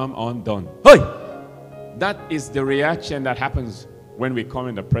I am undone. Hey! That is the reaction that happens when we come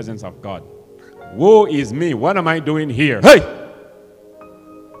in the presence of God. Woe is me, what am I doing here? Hey!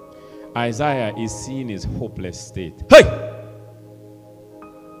 Isaiah is seeing his hopeless state. Hey!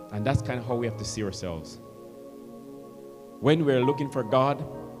 And that's kind of how we have to see ourselves. When we're looking for God,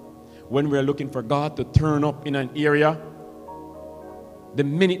 when we're looking for God to turn up in an area, the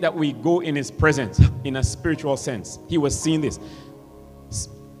minute that we go in his presence, in a spiritual sense, he was seeing this.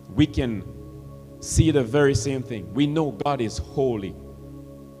 We can see the very same thing. We know God is holy.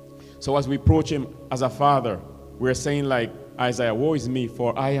 So as we approach him as a father, we're saying like Isaiah, woe is me,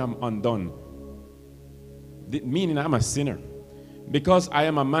 for I am undone. Meaning I'm a sinner. Because I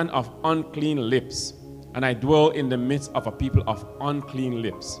am a man of unclean lips, and I dwell in the midst of a people of unclean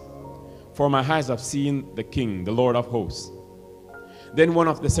lips. For my eyes have seen the King, the Lord of hosts. Then one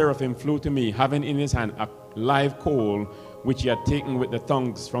of the seraphim flew to me, having in his hand a live coal, which he had taken with the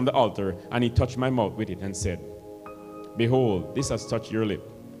tongues from the altar, and he touched my mouth with it and said, Behold, this has touched your lip.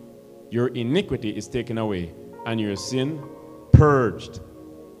 Your iniquity is taken away, and your sin purged.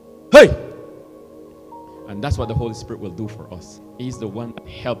 Hey! And that's what the Holy Spirit will do for us. He's the one that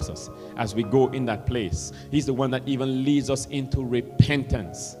helps us as we go in that place. He's the one that even leads us into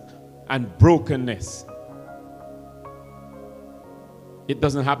repentance and brokenness. It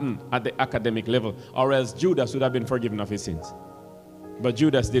doesn't happen at the academic level, or else Judas would have been forgiven of his sins. But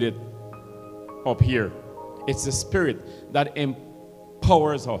Judas did it up here. It's the Spirit that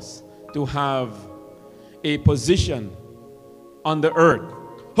empowers us to have a position on the earth.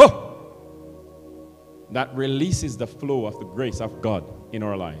 Huh! That releases the flow of the grace of God in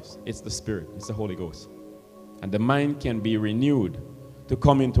our lives. It's the Spirit. It's the Holy Ghost. And the mind can be renewed to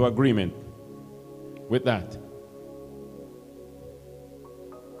come into agreement with that.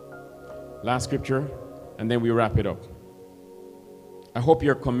 Last scripture, and then we wrap it up. I hope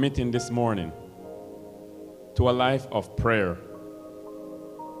you're committing this morning to a life of prayer.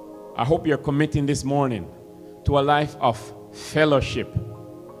 I hope you're committing this morning to a life of fellowship.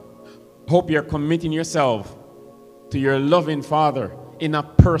 Hope you're committing yourself to your loving Father in a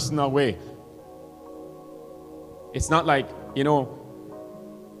personal way. It's not like, I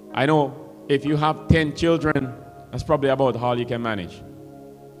know if you have 10 children, that's probably about all you can manage.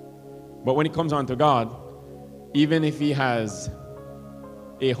 But when it comes on to God, even if he has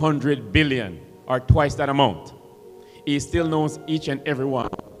 100 billion or twice that amount, he still knows each and every one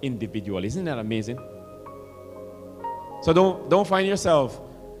individually. Isn't that amazing? So don't find yourself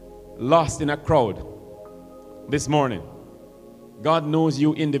lost in a crowd this morning. God knows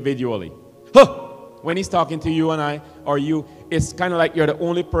you individually. Huh! When he's talking to you and I, or you, it's kind of like you're the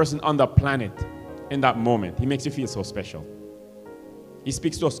only person on the planet in that moment. He makes you feel so special. He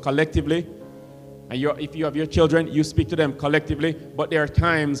speaks to us collectively. And if you have your children, you speak to them collectively. But there are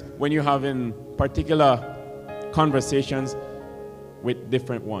times when you're having particular conversations with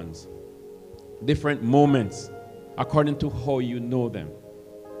different ones. Different moments according to how you know them.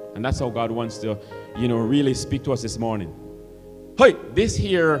 And that's how God wants to, really speak to us this morning. Hey, this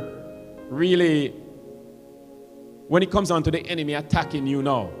here really, when it comes on to the enemy attacking you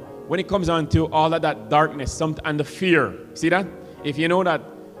now, when it comes on to all of that darkness and the fear, see that? If you know that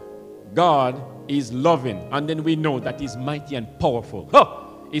God is loving, and then we know that he's mighty and powerful. Huh!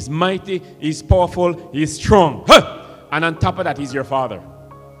 He's mighty, he's powerful, he's strong. Huh! And on top of that, he's your Father.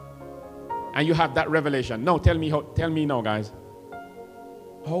 And you have that revelation. Now, tell me now, guys.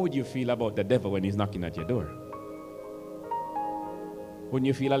 How would you feel about the devil when he's knocking at your door? Wouldn't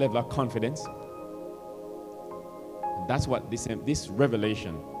you feel a level of confidence? And that's what this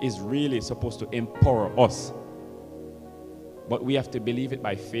revelation is really supposed to empower us. But we have to believe it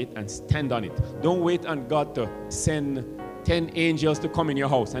by faith and stand on it. Don't wait on God to send 10 angels to come in your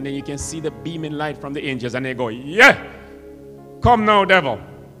house, and then you can see the beaming light from the angels, and they go, yeah, come now, devil.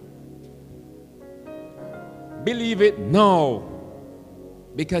 Believe it now,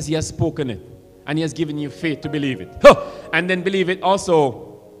 because he has spoken it, and he has given you faith to believe it. Huh! And then believe it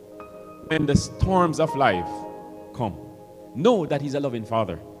also when the storms of life come. Know that he's a loving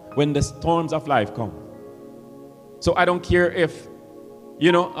Father when the storms of life come. So I don't care if,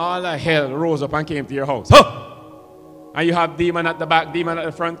 all the hell rose up and came to your house. Huh! And you have demon at the back, demon at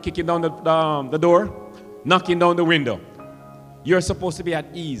the front, kicking down the door, knocking down the window. You're supposed to be at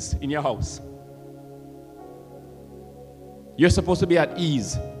ease in your house. You're supposed to be at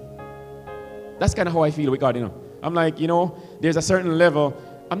ease. That's kind of how I feel with God, I'm like, there's a certain level.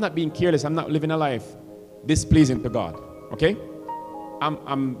 I'm not being careless. I'm not living a life displeasing to God. Okay?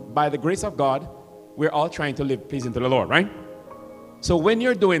 I'm by the grace of God, we're all trying to live pleasing to the Lord, right? So when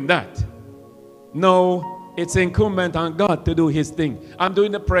you're doing that, no, it's incumbent on God to do his thing. I'm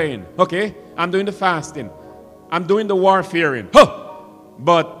doing the praying, okay? I'm doing the fasting. I'm doing the warfaring. Huh!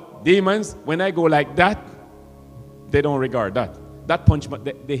 But demons, when I go like that, they don't regard that. That punch,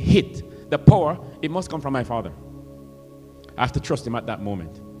 the hit, the power, it must come from my Father. I have to trust him at that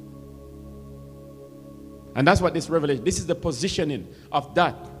moment. And that's what this revelation, this is the positioning of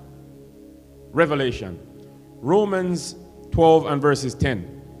that revelation. Romans 12 and verses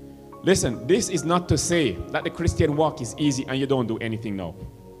 10. Listen, this is not to say that the Christian walk is easy and you don't do anything now.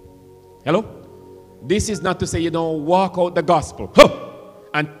 Hello? This is not to say you don't walk out the gospel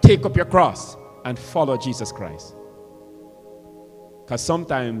and take up your cross and follow Jesus Christ. Because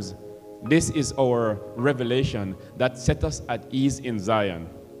sometimes this is our revelation that set us at ease in Zion.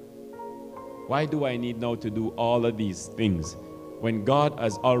 Why do I need now to do all of these things when God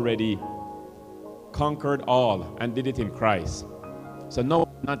has already conquered all and did it in Christ? So no,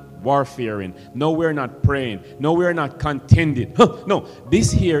 we're not warfaring. No, we're not praying. No, we're not contending. No,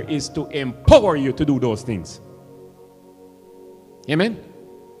 this here is to empower you to do those things. Amen?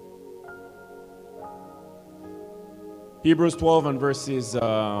 Hebrews 12 and verses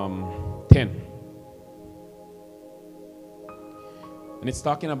 10. And it's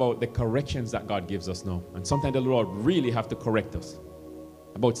talking about the corrections that God gives us now. And sometimes the Lord really have to correct us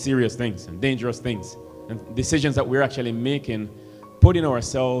about serious things and dangerous things and decisions that we're actually making, putting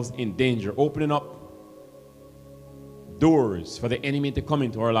ourselves in danger, opening up doors for the enemy to come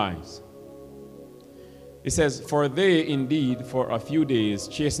into our lives. It says, for they indeed for a few days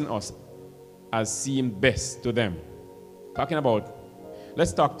chasten us as seemed best to them. Talking about,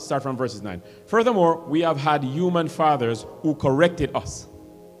 let's start from verses 9. Furthermore, we have had human fathers who corrected us,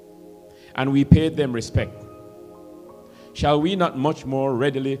 and we paid them respect. Shall we not much more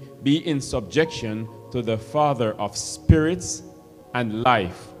readily be in subjection to the Father of spirits and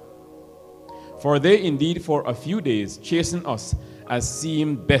life? For they indeed for a few days chasten us as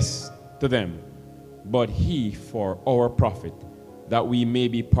seemed best to them, but he for our profit, that we may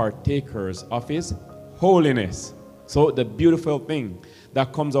be partakers of his holiness. So the beautiful thing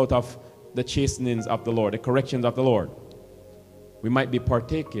that comes out of the chastenings of the Lord, the corrections of the Lord, we might be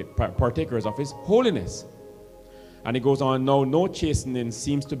partakers of his holiness. And it goes on, now no chastening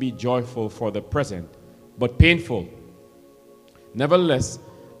seems to be joyful for the present, but painful. Nevertheless,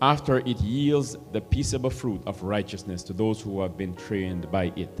 after it yields the peaceable fruit of righteousness to those who have been trained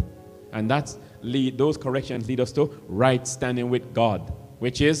by it. And those corrections lead us to right standing with God,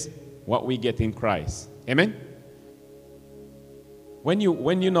 which is what we get in Christ. Amen? When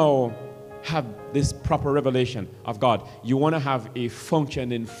you now have this proper revelation of God, you want to have a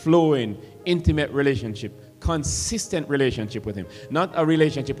functioning, flowing, intimate relationship, consistent relationship with him. Not a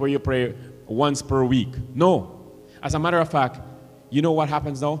relationship where you pray once per week. No. As a matter of fact, you know what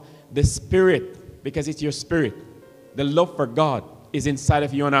happens now? The Spirit, because it's your spirit, the love for God is inside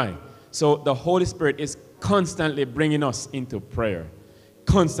of you and I. So the Holy Spirit is constantly bringing us into prayer,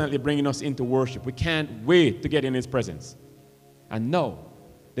 constantly bringing us into worship. We can't wait to get in his presence. And no,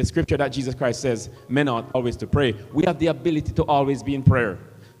 the scripture that Jesus Christ says, men ought always to pray. We have the ability to always be in prayer.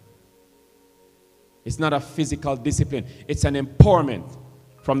 It's not a physical discipline. It's an empowerment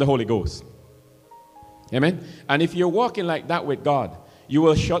from the Holy Ghost. Amen? And if you're walking like that with God, you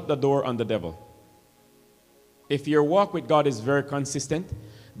will shut the door on the devil. If your walk with God is very consistent,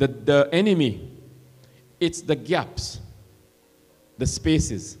 the enemy, it's the gaps, the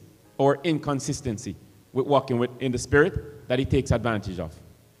spaces, or inconsistency with walking in the Spirit that he takes advantage of.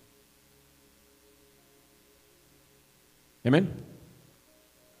 Amen?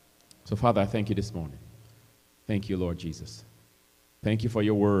 So, Father, I thank you this morning. Thank you, Lord Jesus. Thank you for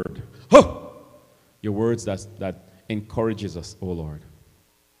your word. Oh! Your words that encourages us, O Lord.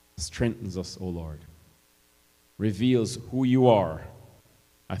 Strengthens us, O Lord. Reveals who you are.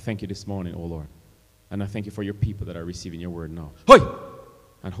 I thank you this morning, O Lord. And I thank you for your people that are receiving your word now. Hey!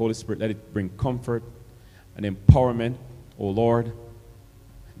 And Holy Spirit, let it bring comfort and empowerment, O Lord,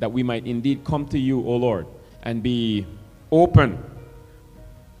 that we might indeed come to you, O Lord, and be open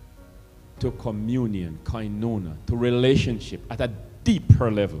to communion, koinonia, to relationship at a deeper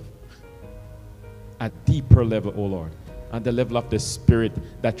level. A deeper level, oh Lord. At the level of the Spirit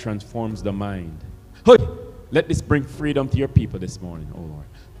that transforms the mind. Hey! Let this bring freedom to your people this morning, oh Lord.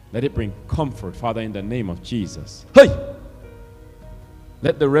 Let it bring comfort, Father, in the name of Jesus. Hey!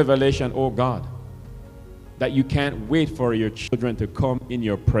 Let the revelation, oh God, that you can't wait for your children to come in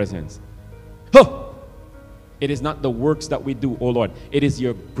your presence. Huh! It is not the works that we do, oh Lord. It is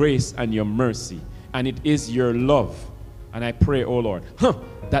your grace and your mercy. And it is your love. And I pray, oh Lord,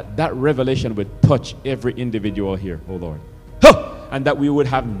 that revelation would touch every individual here, oh Lord. And that we would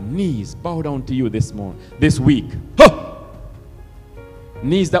have knees bow down to you this week.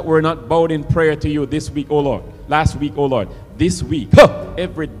 Knees that were not bowed in prayer to you this week, oh Lord. Last week, oh Lord. This week,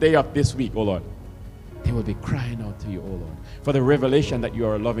 every day of this week, oh Lord. They will be crying out to you, oh Lord. For the revelation that you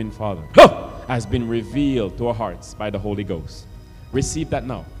are a loving Father has been revealed to our hearts by the Holy Ghost. Receive that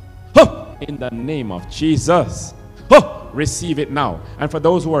now. In the name of Jesus. Receive it now. And for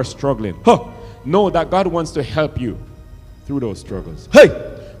those who are struggling, know that God wants to help you through those struggles. Hey!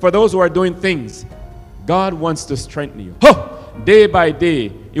 For those who are doing things, God wants to strengthen you. Day by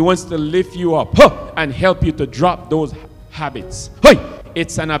day, He wants to lift you up and help you to drop those habits. Hey!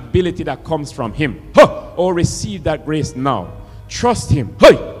 It's an ability that comes from Him. Oh, receive that grace now. Trust Him.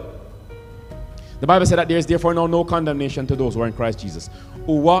 Hey! The Bible said that there is therefore now no condemnation to those who are in Christ Jesus,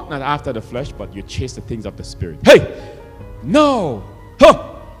 who walk not after the flesh, but you chase the things of the Spirit. Hey! No!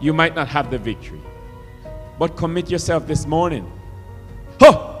 You might not have the victory. But commit yourself this morning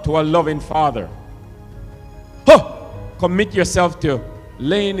to a loving Father. Commit yourself to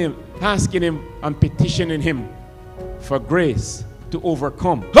laying Him, asking Him, and petitioning Him for grace to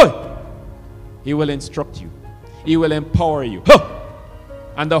overcome. He will instruct you. He will empower you.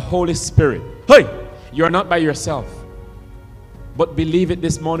 And the Holy Spirit. You are not by yourself. But believe it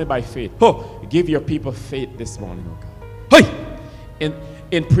this morning by faith. Give your people faith this morning, oh God.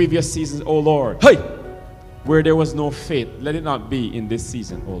 In previous seasons, oh Lord. Where there was no faith, let it not be in this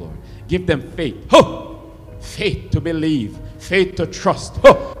season, oh Lord. Give them faith. Faith to believe. Faith to trust.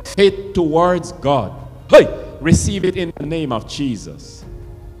 Faith towards God. Receive it in the name of Jesus.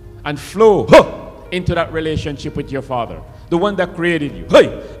 And flow into that relationship with your Father. The one that created you.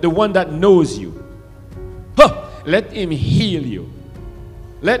 The one that knows you. Let Him heal you.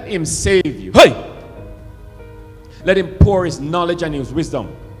 Let Him save you. Let Him pour His knowledge and His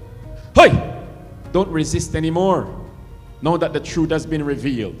wisdom. Don't resist anymore. Know that the truth has been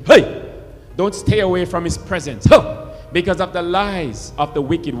revealed. Don't stay away from His presence because of the lies of the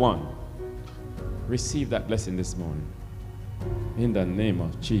wicked one. Receive that blessing this morning. In the name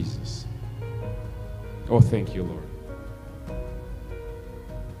of Jesus. Oh, thank you, Lord.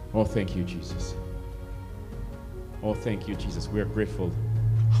 Oh, thank you, Jesus. Oh, thank you, Jesus. We are grateful.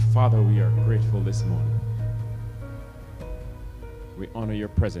 Father, we are grateful this morning. We honor your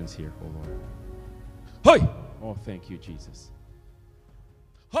presence here, oh Lord. Oh, thank you, Jesus.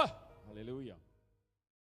 Hallelujah.